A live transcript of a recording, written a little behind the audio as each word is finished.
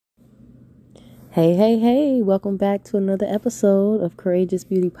Hey, hey, hey, welcome back to another episode of Courageous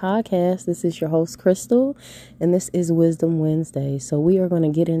Beauty Podcast. This is your host, Crystal, and this is Wisdom Wednesday. So we are going to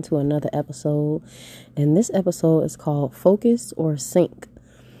get into another episode, and this episode is called Focus or Sink.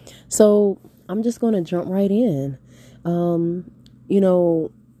 So I'm just going to jump right in.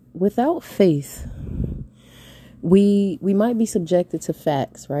 Without faith, we might be subjected to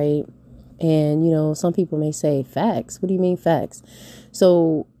facts, right? And, some people may say, facts? What do you mean facts?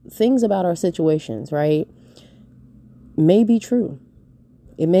 So things about our situations, right, may be true.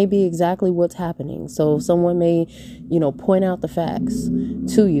 It may be exactly what's happening. So someone may, point out the facts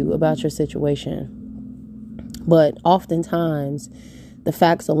to you about your situation. But oftentimes, the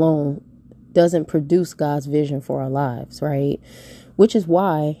facts alone doesn't produce God's vision for our lives, right? Which is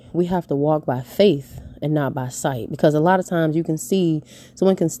why we have to walk by faith and not by sight. Because a lot of times you can see,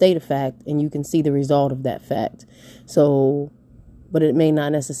 someone can state a fact and you can see the result of that fact. But it may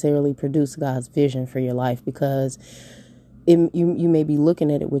not necessarily produce God's vision for your life because you may be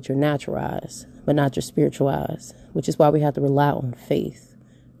looking at it with your natural eyes, but not your spiritual eyes, which is why we have to rely on faith,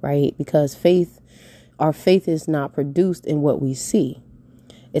 right? Because our faith is not produced in what we see.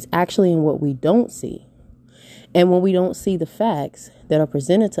 It's actually in what we don't see. And when we don't see the facts that are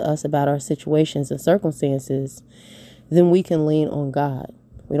presented to us about our situations and circumstances, then we can lean on God.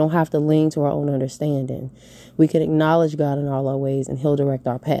 We don't have to lean to our own understanding. We can acknowledge God in all our ways and He'll direct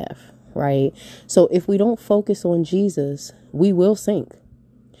our path, right? So if we don't focus on Jesus, we will sink.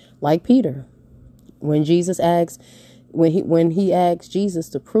 Like Peter, when he asked Jesus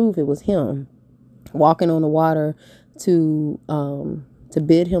to prove it was him walking on the water to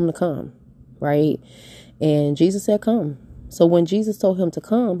bid him to come, right? And Jesus said, come. So when Jesus told him to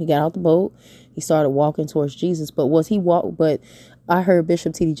come, he got out the boat. He started walking towards Jesus. But I heard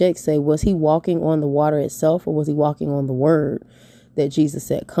Bishop T.D. Jakes say, was he walking on the water itself or was he walking on the word that Jesus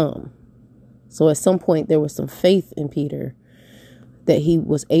said, come? So at some point there was some faith in Peter that he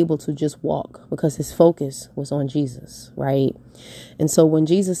was able to just walk because his focus was on Jesus, right? And so when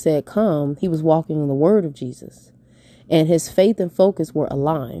Jesus said, come, he was walking on the word of Jesus. And his faith and focus were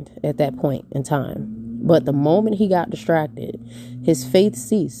aligned at that point in time. But the moment he got distracted, his faith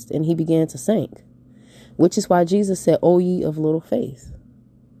ceased and he began to sink. Which is why Jesus said, "O ye of little faith,"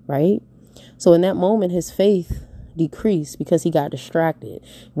 right? So in that moment, his faith decreased because he got distracted.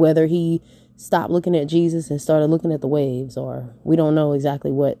 Whether he stopped looking at Jesus and started looking at the waves, or we don't know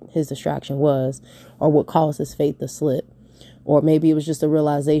exactly what his distraction was or what caused his faith to slip. Or maybe it was just a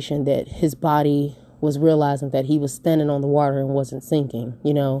realization that his body was realizing that he was standing on the water and wasn't sinking,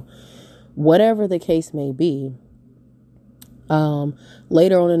 whatever the case may be.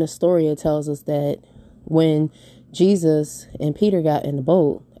 Later on in the story, it tells us that when Jesus and Peter got in the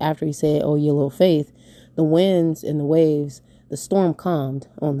boat, after he said, "Oh, ye little faith," the winds and the waves, the storm calmed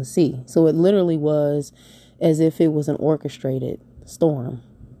on the sea. So it literally was as if it was an orchestrated storm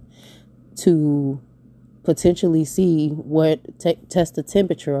to potentially see what test the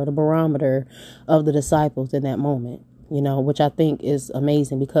temperature or the barometer of the disciples in that moment, which I think is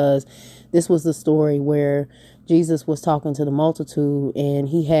amazing because this was the story where Jesus was talking to the multitude and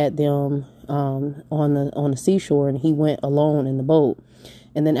he had them on the seashore and he went alone in the boat.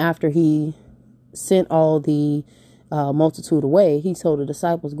 And then after he sent all the multitude away, he told the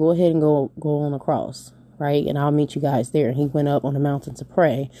disciples, go ahead and go on across, right? And I'll meet you guys there. And he went up on the mountain to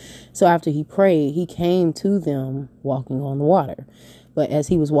pray. So after he prayed, he came to them walking on the water. But as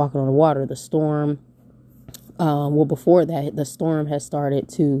he was walking on the water, the storm, before that, the storm had started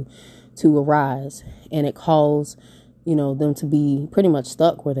to arise, and it caused, them to be pretty much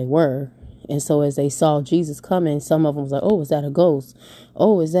stuck where they were. And so as they saw Jesus coming, some of them was like, "Oh, is that a ghost?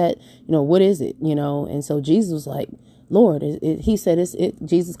 Oh, is that, what is it?" And so Jesus was like, "Lord," he said,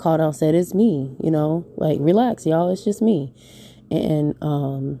 Jesus called out and said, "It's me, like, relax, y'all. It's just me." And,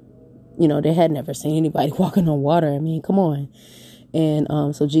 they had never seen anybody walking on water. I mean, come on.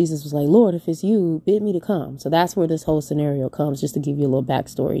 And so Jesus was like, "Lord, if it's you, bid me to come." So that's where this whole scenario comes, just to give you a little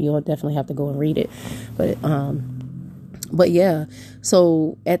backstory. You'll definitely have to go and read it. But yeah,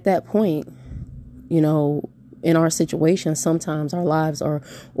 so at that point, in our situation, sometimes our lives are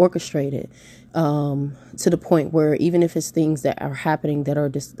orchestrated to the point where even if it's things that are happening that are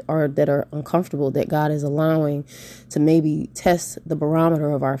uncomfortable, that God is allowing to maybe test the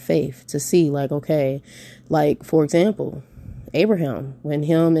barometer of our faith to see, like, okay, like, for example, Abraham, when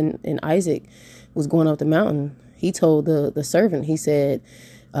him and Isaac was going up the mountain, he told the servant, he said,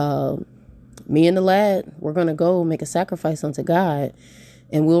 "Me and the lad, we're going to go make a sacrifice unto God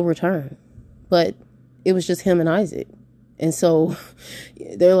and we'll return." But it was just him and Isaac. And so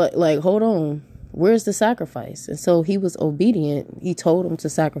they're like, hold on. where's the sacrifice? And so he was obedient. He told him to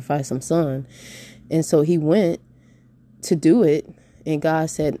sacrifice some son. And so he went to do it. And God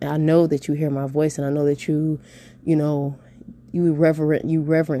said, I know that you hear my voice, and I know that you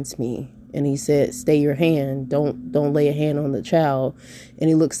reverence me. And he said, stay your hand. Don't lay a hand on the child. And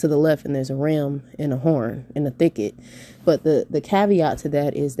he looks to the left, and there's a ram and a horn in a thicket. But the caveat to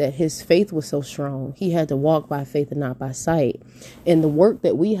that is that his faith was so strong. He had to walk by faith and not by sight. And the work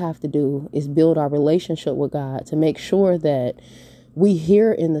that we have to do is build our relationship with God to make sure that we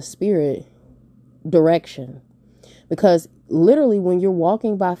hear in the spirit direction. Because literally, when you're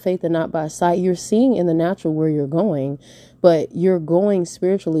walking by faith and not by sight, you're seeing in the natural where you're going, but you're going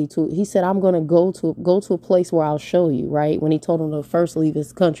spiritually to, he said, I'm going to go to a place where I'll show you, right? When he told him to first leave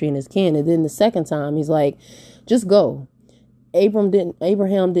his country and his kin. And then the second time, he's like, just go.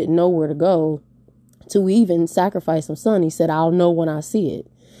 Abraham didn't know where to go to even sacrifice some son. He said, I'll know when I see it.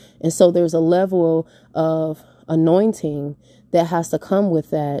 And so there's a level of anointing that has to come with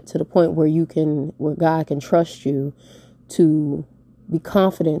that, to the point where God can trust you to be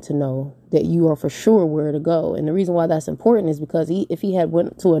confident to know that you are for sure where to go. And the reason why that's important is because if he had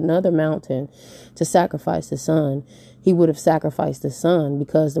went to another mountain to sacrifice his son, he would have sacrificed his son,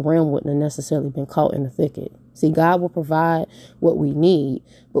 because the ram wouldn't have necessarily been caught in the thicket. See, God will provide what we need,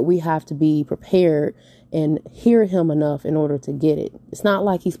 but we have to be prepared and hear him enough in order to get it. It's not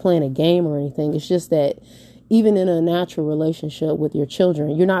like he's playing a game or anything. It's just that even in a natural relationship with your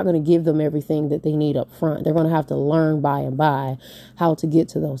children, you're not going to give them everything that they need up front. They're going to have to learn by and by how to get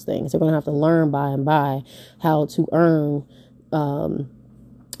to those things. They're going to have to learn by and by how to earn,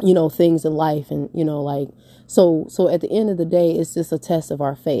 things in life. And, so at the end of the day, it's just a test of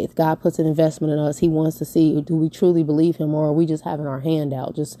our faith. God puts an investment in us. He wants to see, do we truly believe him, or are we just having our hand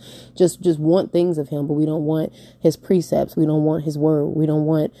out? Just want things of him, but we don't want his precepts. We don't want his word. We don't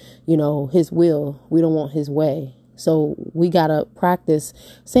want, his will. We don't want his way. So we got to practice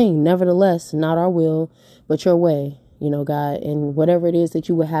saying, nevertheless, not our will, but your way. God, and whatever it is that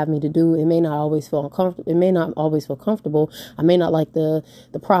you would have me to do, it may not always feel uncomfortable. It may not always feel comfortable. I may not like the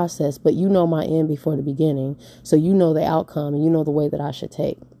process, but you know my end before the beginning. So you know the outcome, and you know the way that I should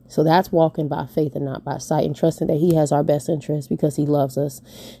take. So that's walking by faith and not by sight, and trusting that he has our best interest because he loves us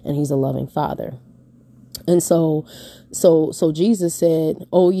and he's a loving father. And so Jesus said,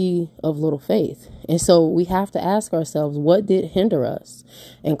 "O ye of little faith." And so we have to ask ourselves, what did hinder us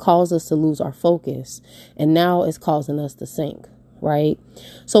and cause us to lose our focus? And now it's causing us to sink, right?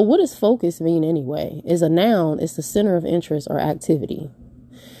 So what does focus mean anyway? Is a noun. It's the center of interest or activity.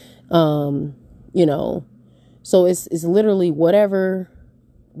 So it's literally whatever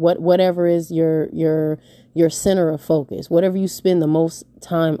is your center of focus, whatever you spend the most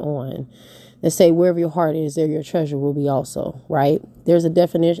time on. And say, wherever your heart is, there your treasure will be also, right? There's a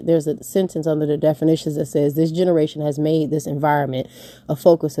definition. There's a sentence under the definitions that says this generation has made this environment a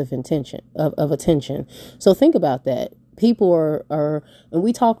focus of attention. So think about that. People are, and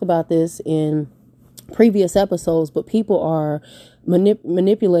we talked about this in previous episodes, but people are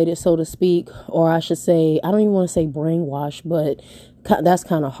manipulated, so to speak, or I should say, I don't even want to say brainwashed, but that's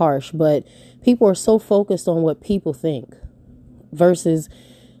kind of harsh. But people are so focused on what people think versus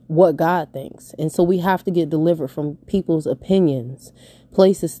what God thinks. And so we have to get delivered from people's opinions,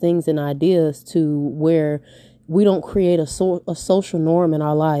 places, things, and ideas to where we don't create a social norm in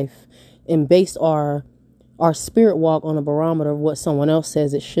our life and base our spirit walk on a barometer of what someone else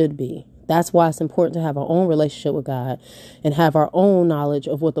says it should be. That's why it's important to have our own relationship with God and have our own knowledge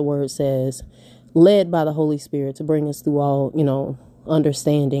of what the word says, led by the Holy Spirit to bring us through all,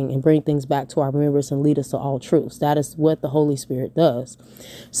 understanding and bring things back to our remembrance and lead us to all truths. That is what the Holy Spirit does.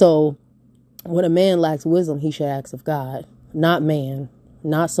 So when a man lacks wisdom, he should ask of God, not man,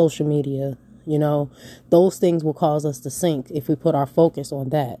 not social media. Those things will cause us to sink if we put our focus on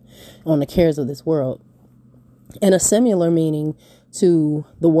that, on the cares of this world. And a similar meaning to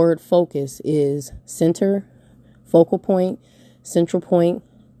the word focus is center, focal point, central point,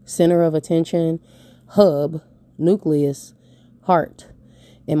 center of attention, hub, nucleus, heart,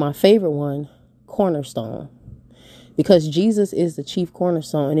 and my favorite one, cornerstone, because Jesus is the chief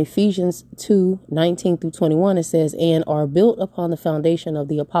cornerstone. In Ephesians 2:19-21, it says, and are built upon the foundation of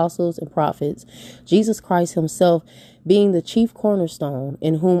the apostles and prophets, Jesus Christ himself being the chief cornerstone,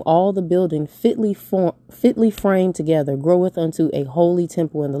 in whom all the building fitly framed together groweth unto a holy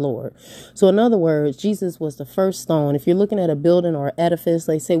temple in the Lord. So in other words, Jesus was the first stone. If you're looking at a building or edifice,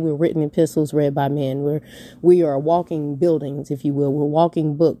 they say we're written epistles read by men. We are walking buildings, if you will. We're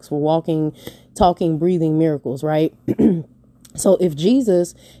walking books. We're walking, talking, breathing miracles, right? So if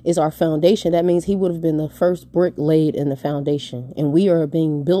Jesus is our foundation, that means he would have been the first brick laid in the foundation. And we are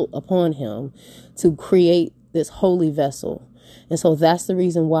being built upon him to create this holy vessel. And so that's the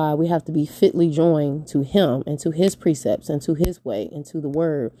reason why we have to be fitly joined to him and to his precepts and to his way and to the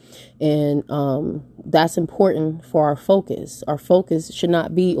word. And that's important for our focus. Our focus should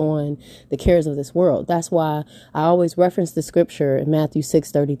not be on the cares of this world. That's why I always reference the scripture in Matthew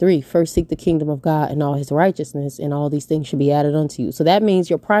 6:33. First seek the kingdom of God and all his righteousness, and all these things should be added unto you. So that means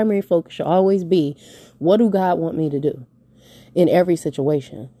your primary focus should always be, what do God want me to do in every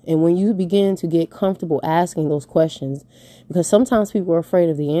situation? And when you begin to get comfortable asking those questions, because sometimes people are afraid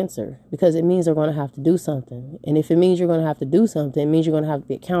of the answer because it means they're going to have to do something. And if it means you're going to have to do something, it means you're going to have to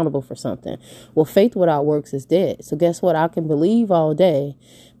be accountable for something. Well, faith without works is dead. So guess what? I can believe all day,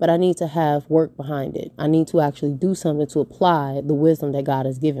 but I need to have work behind it. I need to actually do something to apply the wisdom that God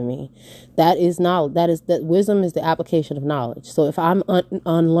has given me. That is knowledge. That wisdom is the application of knowledge. So if I'm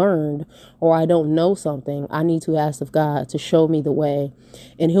unlearned or I don't know something, I need to ask of God to show me the way,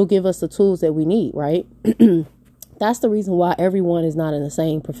 and he'll give us the tools that we need, right? That's the reason why everyone is not in the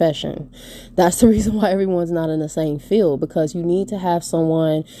same profession. That's the reason why everyone's not in the same field, because you need to have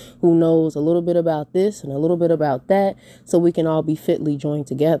someone who knows a little bit about this and a little bit about that, so we can all be fitly joined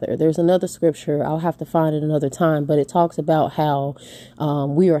together. There's another scripture, I'll have to find it another time, but it talks about how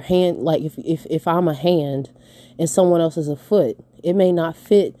we are like if I'm a hand and someone else is a foot, it may not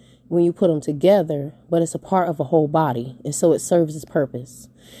fit when you put them together, but it's a part of a whole body. And so it serves its purpose.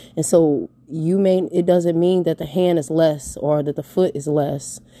 And so it doesn't mean that the hand is less or that the foot is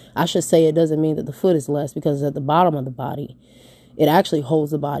less. I should say it doesn't mean that the foot is less, because it's at the bottom of the body. It actually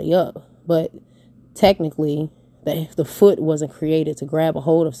holds the body up. But technically, the foot wasn't created to grab a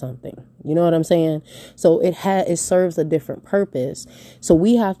hold of something. You know what I'm saying? So it serves a different purpose. So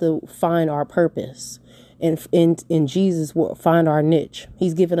we have to find our purpose. And in Jesus, we'll find our niche.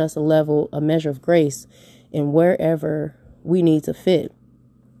 He's given us a measure of grace in wherever we need to fit,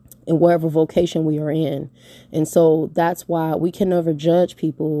 in whatever vocation we are in. And so that's why we can never judge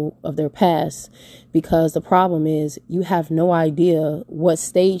people of their past, because the problem is you have no idea what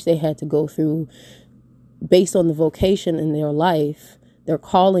stage they had to go through based on the vocation in their life, their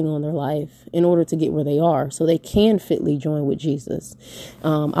calling on their life, in order to get where they are, so they can fitly join with Jesus.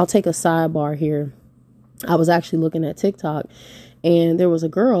 I'll take a sidebar here. I was actually looking at TikTok, and there was a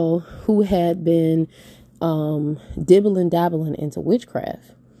girl who had been dabbling into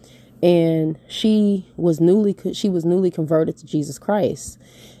witchcraft, and she was newly converted to Jesus Christ.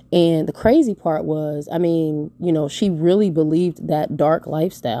 And the crazy part was, she really believed that dark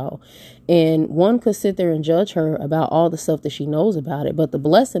lifestyle, and one could sit there and judge her about all the stuff that she knows about it. But the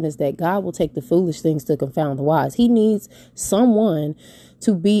blessing is that God will take the foolish things to confound the wise. He needs someone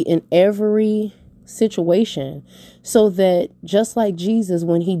to be in every situation, so that just like Jesus,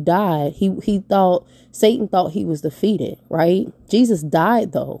 when he died, Satan thought he was defeated, right? Jesus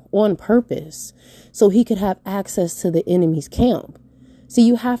died though on purpose, so he could have access to the enemy's camp. See,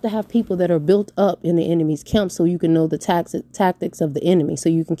 you have to have people that are built up in the enemy's camp so you can know the tactics of the enemy, so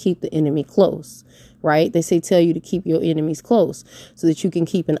you can keep the enemy close, right? They tell you to keep your enemies close so that you can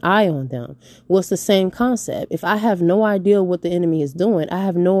keep an eye on them. Well, it's the same concept. If I have no idea what the enemy is doing, I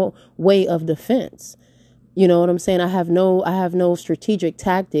have no way of defense. You know what I'm saying? I have no strategic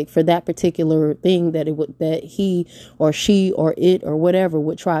tactic for that particular thing that he or she or it or whatever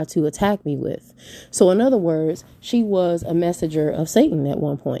would try to attack me with. So in other words, she was a messenger of Satan at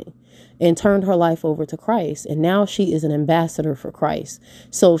one point and turned her life over to Christ. And now she is an ambassador for Christ.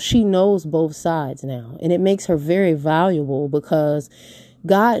 So she knows both sides now, and it makes her very valuable, because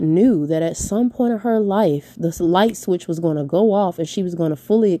God knew that at some point in her life, the light switch was going to go off, and she was going to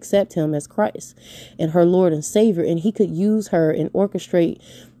fully accept him as Christ and her Lord and Savior. And he could use her and orchestrate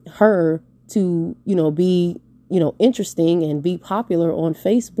her to, be, interesting and be popular on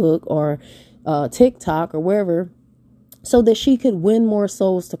Facebook or TikTok or wherever, so that she could win more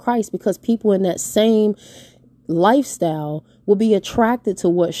souls to Christ, because people in that same lifestyle will be attracted to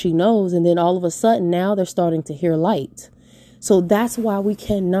what she knows. And then all of a sudden now they're starting to hear light. So that's why we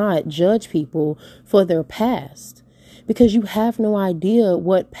cannot judge people for their past, because you have no idea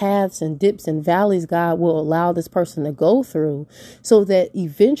what paths and dips and valleys God will allow this person to go through, so that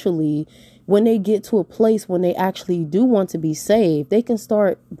eventually when they get to a place when they actually do want to be saved, they can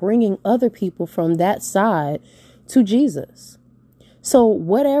start bringing other people from that side to Jesus. So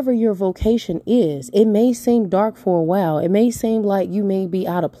whatever your vocation is, it may seem dark for a while. It may seem like you may be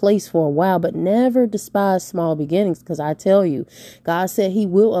out of place for a while, but never despise small beginnings, because I tell you, God said he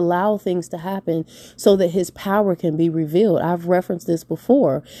will allow things to happen so that his power can be revealed. I've referenced this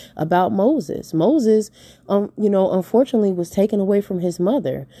before about Moses. Moses, unfortunately was taken away from his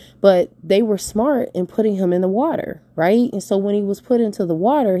mother, but they were smart in putting him in the water, right? And so when he was put into the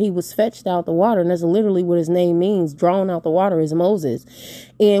water, he was fetched out the water. And that's literally what his name means. Drawn out the water is Moses,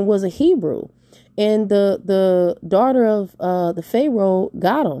 and was a Hebrew. And the daughter of the Pharaoh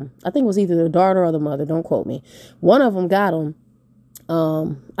got him. I think it was either the daughter or the mother. Don't quote me. One of them got him.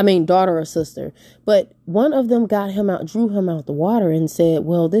 Daughter or sister, but one of them got him out, drew him out the water and said,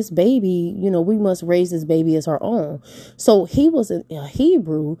 well, this baby, we must raise this baby as our own. So he was a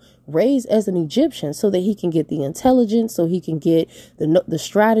Hebrew raised as an Egyptian so that he can get the intelligence, so he can get the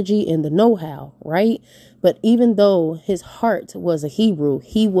strategy and the know-how, right? But even though his heart was a Hebrew,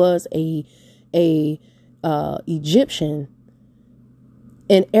 he was a Egyptian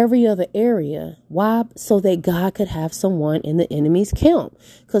in every other area. Why? So that God could have someone in the enemy's camp,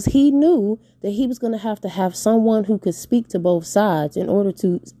 because he knew that he was going to have someone who could speak to both sides in order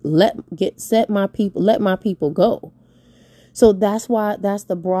to let my people go. So that's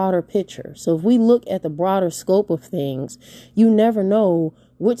the broader picture. So if we look at the broader scope of things, you never know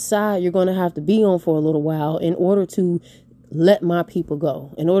which side you're going to have to be on for a little while in order to let my people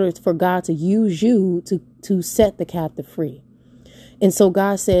go, in order for God to use you to set the captive free. And so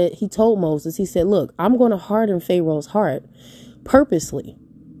God said, he told Moses, he said, look, I'm going to harden Pharaoh's heart purposely.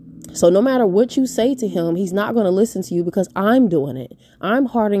 So no matter what you say to him, he's not going to listen to you, because I'm doing it. I'm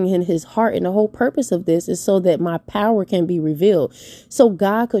hardening his heart. And the whole purpose of this is so that my power can be revealed. So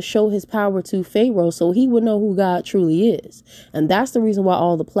God could show his power to Pharaoh so he would know who God truly is. And that's the reason why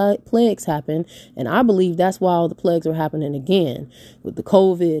all the plagues happen. And I believe that's why all the plagues are happening again with the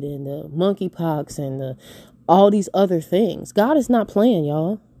COVID and the monkeypox and all these other things. God is not playing,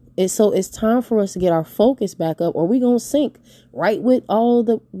 y'all. It's time for us to get our focus back up, or we're going to sink right with all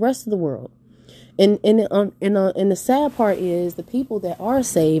the rest of the world. And the sad part is the people that are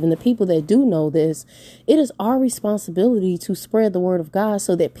saved and the people that do know this, it is our responsibility to spread the word of God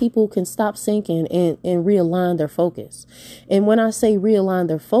so that people can stop sinking and realign their focus. And when I say realign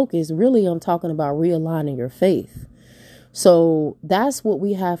their focus, really I'm talking about realigning your faith. So that's what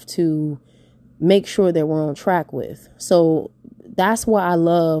we have to make sure that we're on track with. So that's why I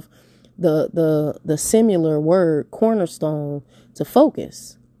love the similar word cornerstone to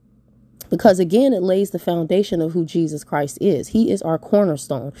focus, because again, it lays the foundation of who Jesus Christ is. He is our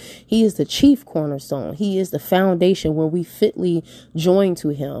cornerstone. He is the chief cornerstone. He is the foundation where we fitly join to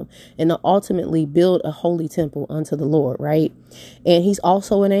him and to ultimately build a holy temple unto the Lord, right? And he's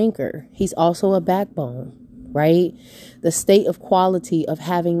also an anchor. He's also a backbone, right? The state of quality of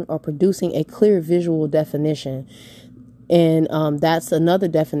having or producing a clear visual definition. And that's another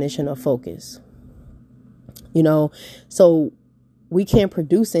definition of focus. So we can't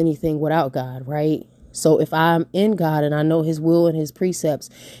produce anything without God, right? So if I'm in God and I know his will and his precepts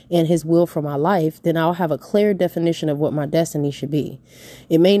and his will for my life, then I'll have a clear definition of what my destiny should be.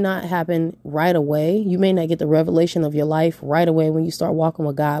 It may not happen right away. You may not get the revelation of your life right away when you start walking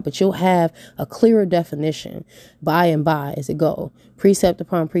with God, but you'll have a clearer definition by and by as it go, precept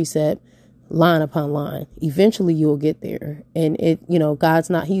upon precept, line upon line. Eventually you'll get there. And God's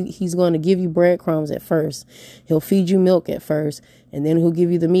not, he's going to give you breadcrumbs at first. He'll feed you milk at first, and then he'll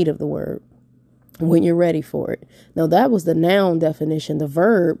give you the meat of the word when you're ready for it. Now that was the noun definition. The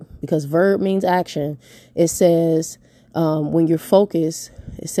verb, because verb means action. It says, when you're focused,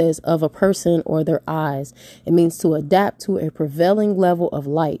 it says of a person or their eyes. It means to adapt to a prevailing level of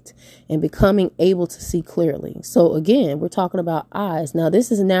light and becoming able to see clearly. So again, we're talking about eyes. Now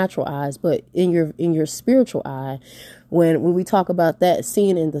this is natural eyes, but in your spiritual eye, when we talk about that,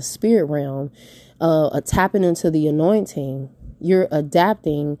 seeing in the spirit realm, tapping into the anointing, you're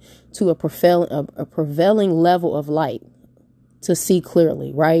adapting to a prevailing level of light to see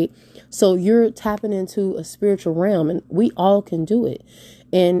clearly, right? So you're tapping into a spiritual realm, and we all can do it.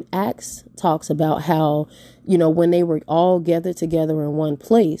 And Acts talks about how, when they were all gathered together in one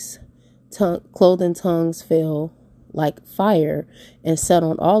place, clothing tongues fell like fire and set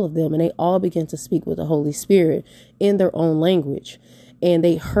on all of them. And they all began to speak with the Holy Spirit in their own language. And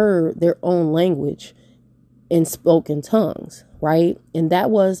they heard their own language in spoken tongues, right? And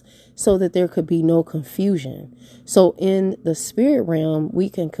that was so that there could be no confusion. So in the spirit realm, we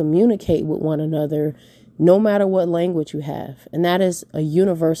can communicate with one another no matter what language you have. And that is a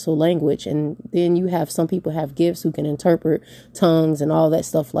universal language. And then you have some people have gifts who can interpret tongues and all that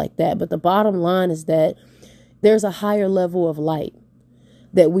stuff like that. But the bottom line is that there's a higher level of light.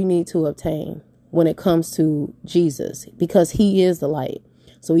 that we need to obtain when it comes to Jesus, because he is the light.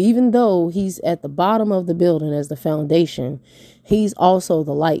 So even though he's at the bottom of the building as the foundation, he's also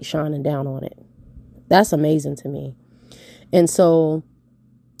the light shining down on it. That's amazing to me. And so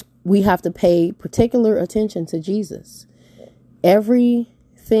we have to pay particular attention to Jesus.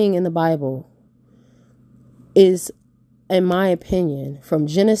 Everything in the Bible is, in my opinion, from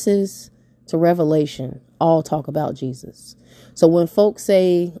Genesis to Revelation, all talk about Jesus. So when folks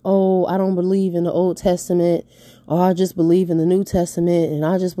say, oh, I don't believe in the Old Testament, or I just believe in the New Testament, and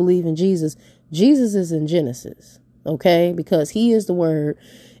I just believe in Jesus, Jesus is in Genesis, okay? Because he is the Word,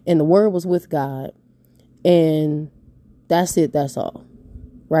 and the Word was with God, and that's it, that's all,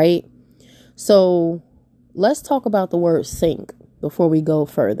 right? So let's talk about the word sink before we go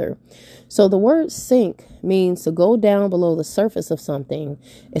further. So the word sink means to go down below the surface of something,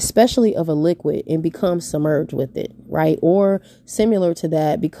 especially of a liquid, and become submerged with it, right? Or similar to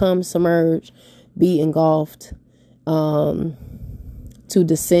that, become submerged, be engulfed, to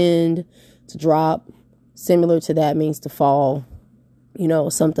descend, to drop. Similar to that means to fall,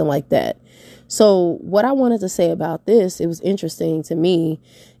 something like that. So what I wanted to say about this, it was interesting to me,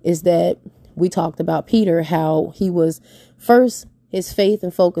 is that we talked about Peter, how he was first, his faith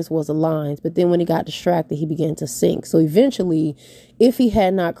and focus was aligned, but then when he got distracted, he began to sink. So eventually, if he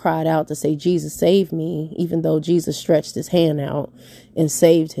had not cried out to say, Jesus, save me, even though Jesus stretched his hand out and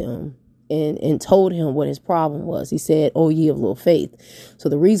saved him and told him what his problem was, he said, oh, ye of little faith. So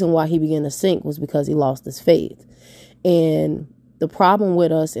the reason why he began to sink was because he lost his faith. And the problem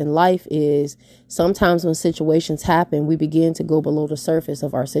with us in life is sometimes when situations happen, we begin to go below the surface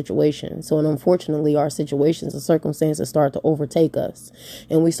of our situation. So, and unfortunately, our situations and circumstances start to overtake us,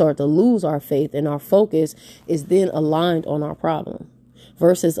 and we start to lose our faith, and our focus is then aligned on our problem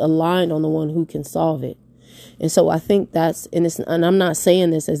versus aligned on the one who can solve it. And so I think and I'm not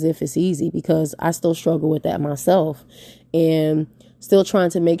saying this as if it's easy, because I still struggle with that myself, and still trying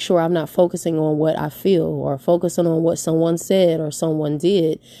to make sure I'm not focusing on what I feel or focusing on what someone said or someone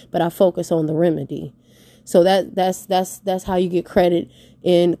did, but I focus on the remedy. So that's how you get credit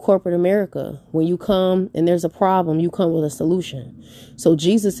in corporate America. When you come and there's a problem, you come with a solution. So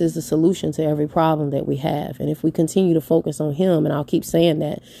Jesus is the solution to every problem that we have. And if we continue to focus on him, and I'll keep saying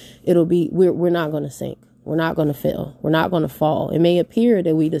that, we're not going to sink. We're not going to fail. We're not going to fall. It may appear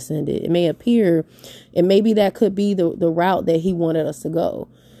that we descended. It may appear, and maybe that could be the route that he wanted us to go.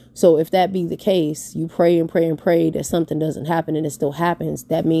 So if that be the case, you pray and pray and pray that something doesn't happen and it still happens.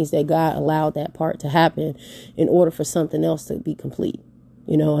 That means that God allowed that part to happen in order for something else to be complete.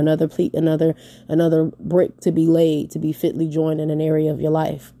 Another brick to be laid, to be fitly joined in an area of your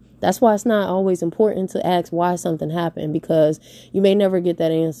life. That's why it's not always important to ask why something happened, because you may never get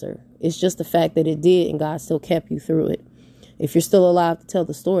that answer. It's just the fact that it did, and God still kept you through it. If you're still alive to tell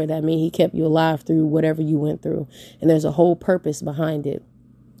the story, that means he kept you alive through whatever you went through. And there's a whole purpose behind it.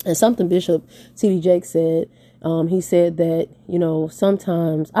 And something Bishop T.D. Jakes said, he said that,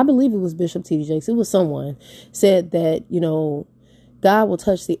 sometimes, I believe it was Bishop T.D. Jakes, it was someone, said that, God will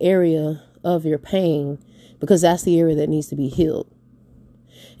touch the area of your pain because that's the area that needs to be healed.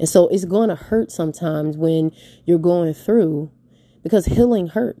 And so it's going to hurt sometimes when you're going through, because healing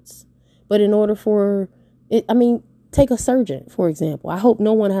hurts. But in order for it, take a surgeon, for example. I hope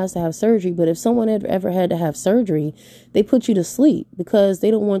no one has to have surgery, but if someone ever had to have surgery, they put you to sleep because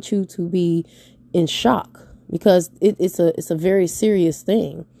they don't want you to be in shock, because it's a very serious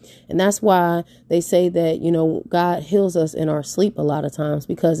thing. And that's why they say that, God heals us in our sleep a lot of times,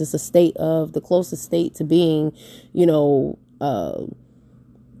 because it's the closest state to being,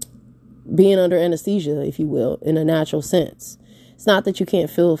 being under anesthesia, if you will, in a natural sense. It's not that you can't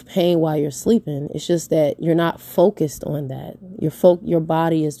feel pain while you're sleeping. It's just that you're not focused on that. Your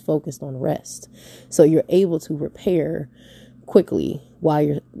body is focused on rest. So you're able to repair quickly while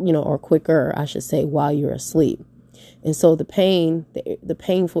you're, or quicker, I should say, while you're asleep. And so the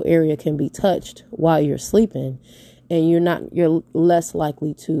painful area can be touched while you're sleeping, and you're less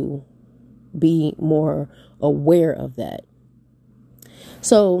likely to be more aware of that.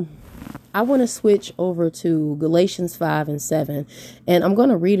 So I want to switch over to Galatians 5 and 7, and I'm going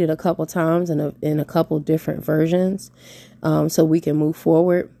to read it a couple times in a couple different versions, so we can move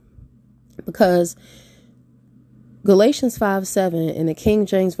forward, because Galatians 5:7 in the King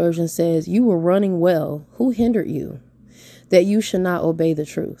James Version says, "You were running well. Who hindered you that you should not obey the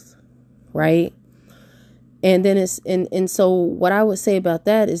truth?" Right? And then so what I would say about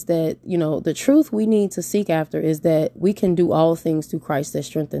that is that, the truth we need to seek after is that we can do all things through Christ that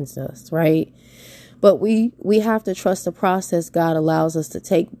strengthens us, right? But we have to trust the process God allows us to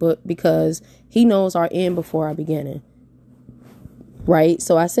take, but because he knows our end before our beginning. right?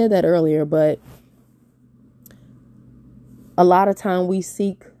 So I said that earlier, but a lot of time we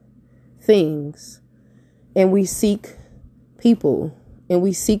seek things and we seek people and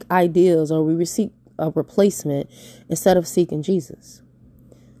we seek ideals, or we seek a replacement instead of seeking Jesus,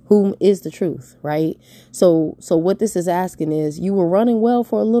 whom is the truth, right? So what this is asking is, you were running well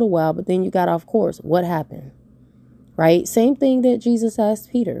for a little while, but then you got off course. What happened? Right? Same thing that Jesus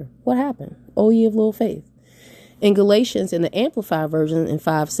asked Peter. What happened? Oh, ye of little faith. In Galatians, in the Amplified version, in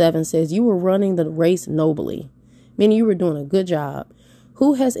 5:7 says, you were running the race nobly, meaning you were doing a good job.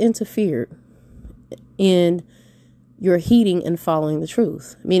 Who has interfered in your heeding and following the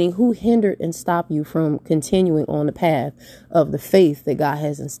truth? Meaning, who hindered and stopped you from continuing on the path of the faith that God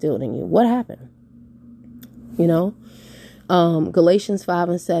has instilled in you? What happened? You know, Galatians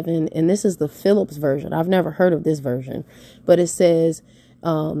 5:7, and this is the Phillips version. I've never heard of this version, but it says,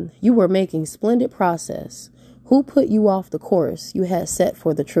 you were making splendid progress. Who put you off the course you had set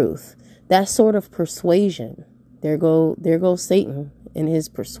for the truth? That sort of persuasion. There goes Satan and his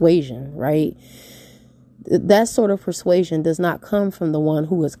persuasion, right? That sort of persuasion does not come from the one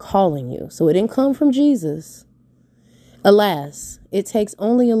who is calling you. So it didn't come from Jesus. Alas, it takes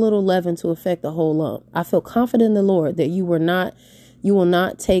only a little leaven to affect the whole lump. I feel confident in the Lord that you will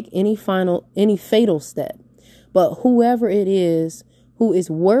not take any fatal step, but whoever it is who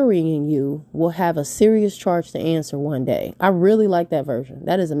is worrying you will have a serious charge to answer one day. I really like that version.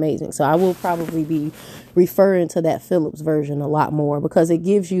 That is amazing. So I will probably be referring to that Phillips version a lot more, because it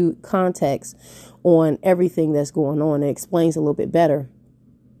gives you context on everything that's going on. It explains a little bit better.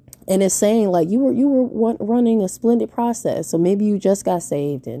 And it's saying, like, you were running a splendid process. So maybe you just got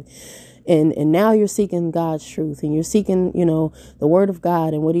saved and now you're seeking God's truth, and you're seeking, the word of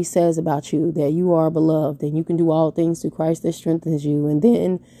God and what he says about you, that you are beloved and you can do all things through Christ that strengthens you. And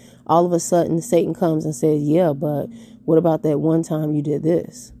then all of a sudden Satan comes and says, yeah, but what about that one time you did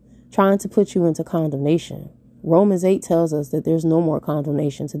this? Trying to put you into condemnation. Romans 8 tells us that there's no more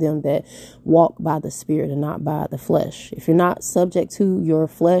condemnation to them that walk by the Spirit and not by the flesh. If you're not subject to your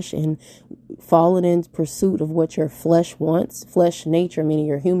flesh and falling in pursuit of what your flesh wants, flesh nature, meaning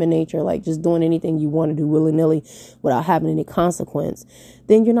your human nature, like just doing anything you want to do willy-nilly without having any consequence,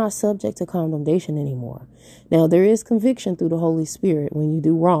 then you're not subject to condemnation anymore. Now, there is conviction through the Holy Spirit when you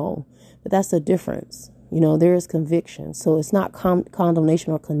do wrong, but that's the difference. There is conviction. So it's not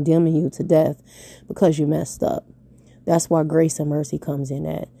condemnation or condemning you to death because you messed up. That's why grace and mercy comes in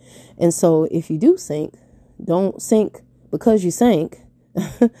at. And so if you do sink, don't sink because you sank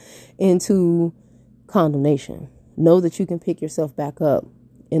into condemnation. Know that you can pick yourself back up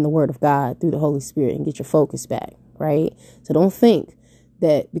in the word of God through the Holy Spirit and get your focus back, right? So don't think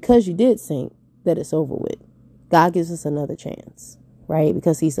that because you did sink, that it's over with. God gives us another chance, right?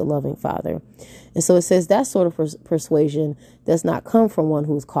 Because he's a loving Father. And so it says that sort of persuasion does not come from one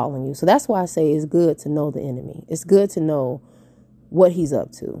who's calling you. So that's why I say it's good to know the enemy. It's good to know what he's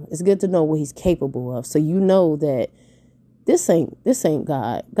up to. It's good to know what he's capable of. So you know that this ain't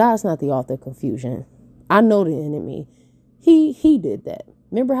God. God's not the author of confusion. I know the enemy. He did that.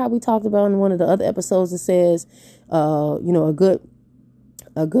 Remember how we talked about in one of the other episodes, it says, a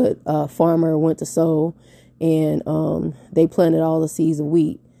good farmer went to sow, and they planted all the seeds of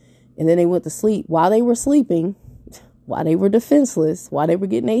wheat, and then they went to sleep. While they were sleeping, while they were defenseless, while they were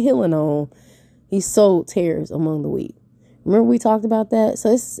getting their healing on, he sowed tares among the wheat. Remember we talked about that?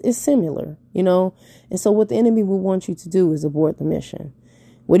 So it's similar, And so what the enemy will want you to do is abort the mission.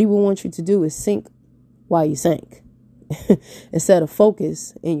 What he will want you to do is sink while you sink. Instead of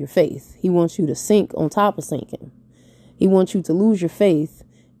focus in your faith, he wants you to sink on top of sinking. He wants you to lose your faith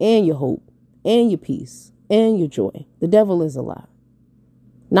and your hope and your peace and your joy. The devil is a lie.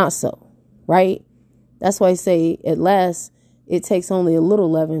 Not so, right? That's why I say at last it takes only a little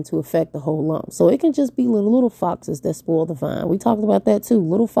leaven to affect the whole lump. So it can just be little foxes that spoil the vine. We talked about that too.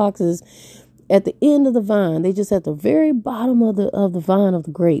 Little foxes at the end of the vine, they just at the very bottom of the vine of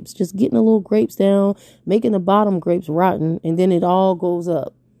the grapes, just getting the little grapes down, making the bottom grapes rotten, and then it all goes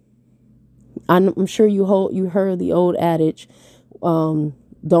up. I'm sure you heard the old adage, don't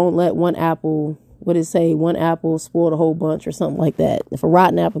let one apple, what did it say? One apple spoil the whole bunch or something like that. If a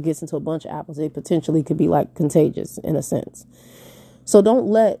rotten apple gets into a bunch of apples, it potentially could be like contagious in a sense. So don't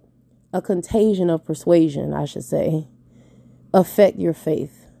let a contagion of persuasion, I should say, affect your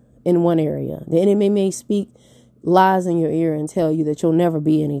faith in one area. The enemy may speak lies in your ear and tell you that you'll never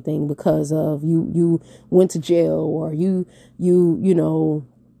be anything because of you went to jail, or you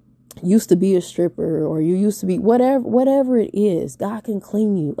used to be a stripper, or you used to be whatever it is. God can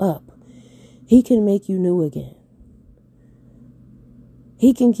clean you up. He can make you new again.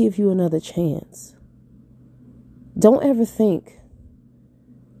 He can give you another chance. Don't ever think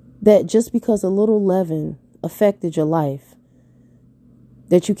that just because a little leaven affected your life,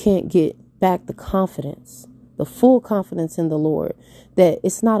 that you can't get back the confidence, the full confidence in the Lord, that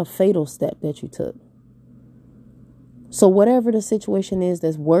it's not a fatal step that you took. So whatever the situation is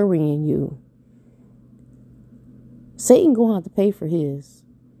that's worrying you, Satan gonna have to pay for his,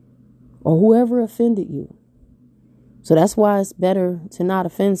 or whoever offended you. So that's why it's better to not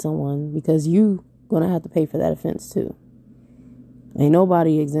offend someone, because you gonna have to pay for that offense too. Ain't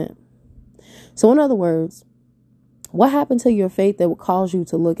nobody exempt. So in other words, what happened to your faith that would cause you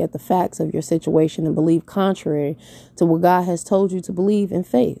to look at the facts of your situation and believe contrary to what God has told you to believe in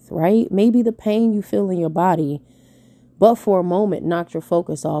faith, right? Maybe the pain you feel in your body, but for a moment knocked your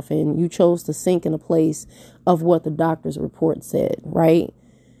focus off and you chose to sink in a place of what the doctor's report said, right?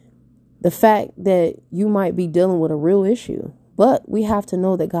 The fact that you might be dealing with a real issue, but we have to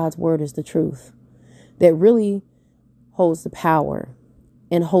know that God's word is the truth that really holds the power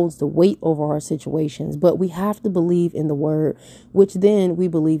and holds the weight over our situations. But we have to believe in the word, which then we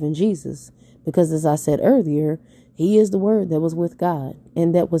believe in Jesus. Because as I said earlier, he is the word that was with God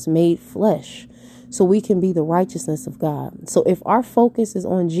and that was made flesh. So we can be the righteousness of God. So if our focus is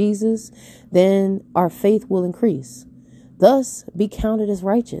on Jesus, then our faith will increase. Thus, be counted as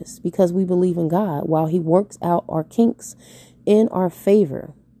righteous because we believe in God while he works out our kinks in our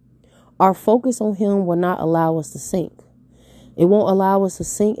favor. Our focus on him will not allow us to sink. It won't allow us to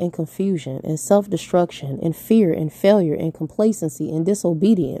sink in confusion and self-destruction and fear and failure and complacency and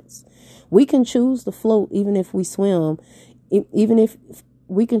disobedience. We can choose to float even if we swim, even if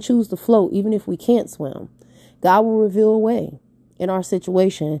we can choose to float even if we can't swim. God will reveal a way in our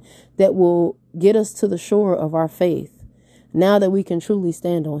situation that will get us to the shore of our faith now that we can truly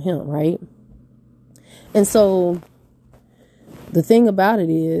stand on him, right? And so the thing about it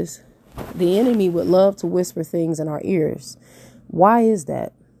is, the enemy would love to whisper things in our ears. Why is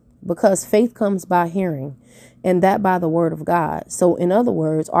that? Because faith comes by hearing, and that by the word of God. So in other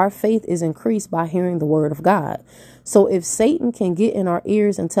words, our faith is increased by hearing the word of God. So if Satan can get in our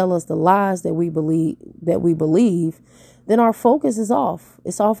ears and tell us the lies that we believe, then our focus is off.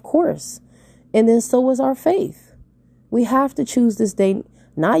 It's off course. And then so is our faith. We have to choose this day,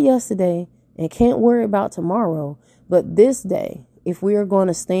 not yesterday, and can't worry about tomorrow, but this day, if we are going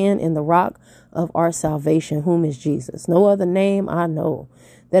to stand in the rock of our salvation, whom is Jesus. No other name I know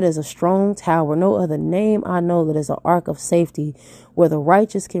that is a strong tower. No other name I know that is an ark of safety where the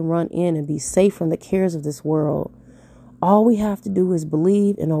righteous can run in and be safe from the cares of this world. All we have to do is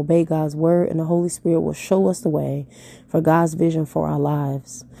believe and obey God's word, and the Holy Spirit will show us the way for God's vision for our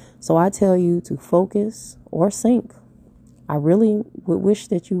lives. So I tell you to focus or sink. I really would wish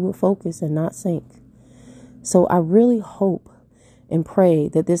that you would focus and not sink. So I really hope and pray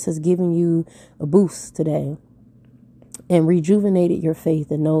that this has given you a boost today and rejuvenated your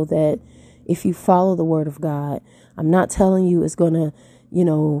faith, and know that if you follow the word of God, I'm not telling you it's going to, you're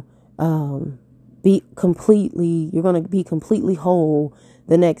going to be completely whole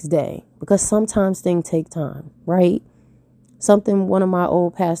the next day, because sometimes things take time, right? Something one of my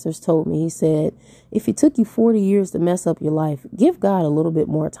old pastors told me, he said, if it took you 40 years to mess up your life, give God a little bit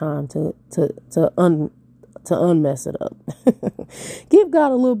more time to unmess it up. Give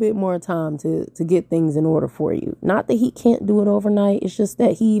God a little bit more time to get things in order for you. Not that he can't do it overnight. It's just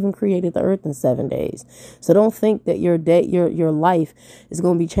that he even created the earth in 7 days. So don't think that your life is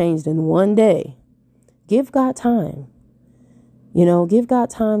going to be changed in one day. Give God time. Give God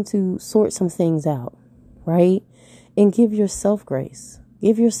time to sort some things out, right? And give yourself grace.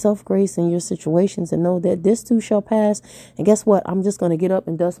 Give yourself grace in your situations and know that this too shall pass. And guess what? I'm just going to get up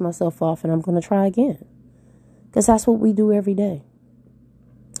and dust myself off and I'm going to try again. Because that's what we do every day.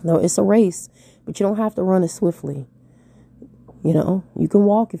 No, it's a race, but you don't have to run it swiftly. You can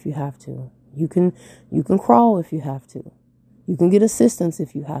walk if you have to. You can crawl if you have to. You can get assistance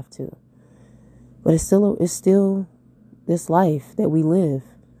if you have to. But it's still this life that we live.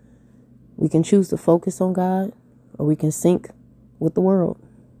 We can choose to focus on God, or we can sink with the world.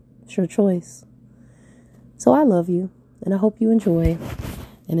 It's your choice. So I love you, and I hope you enjoy.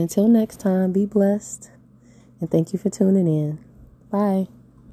 And until next time, be blessed. And thank you for tuning in. Bye.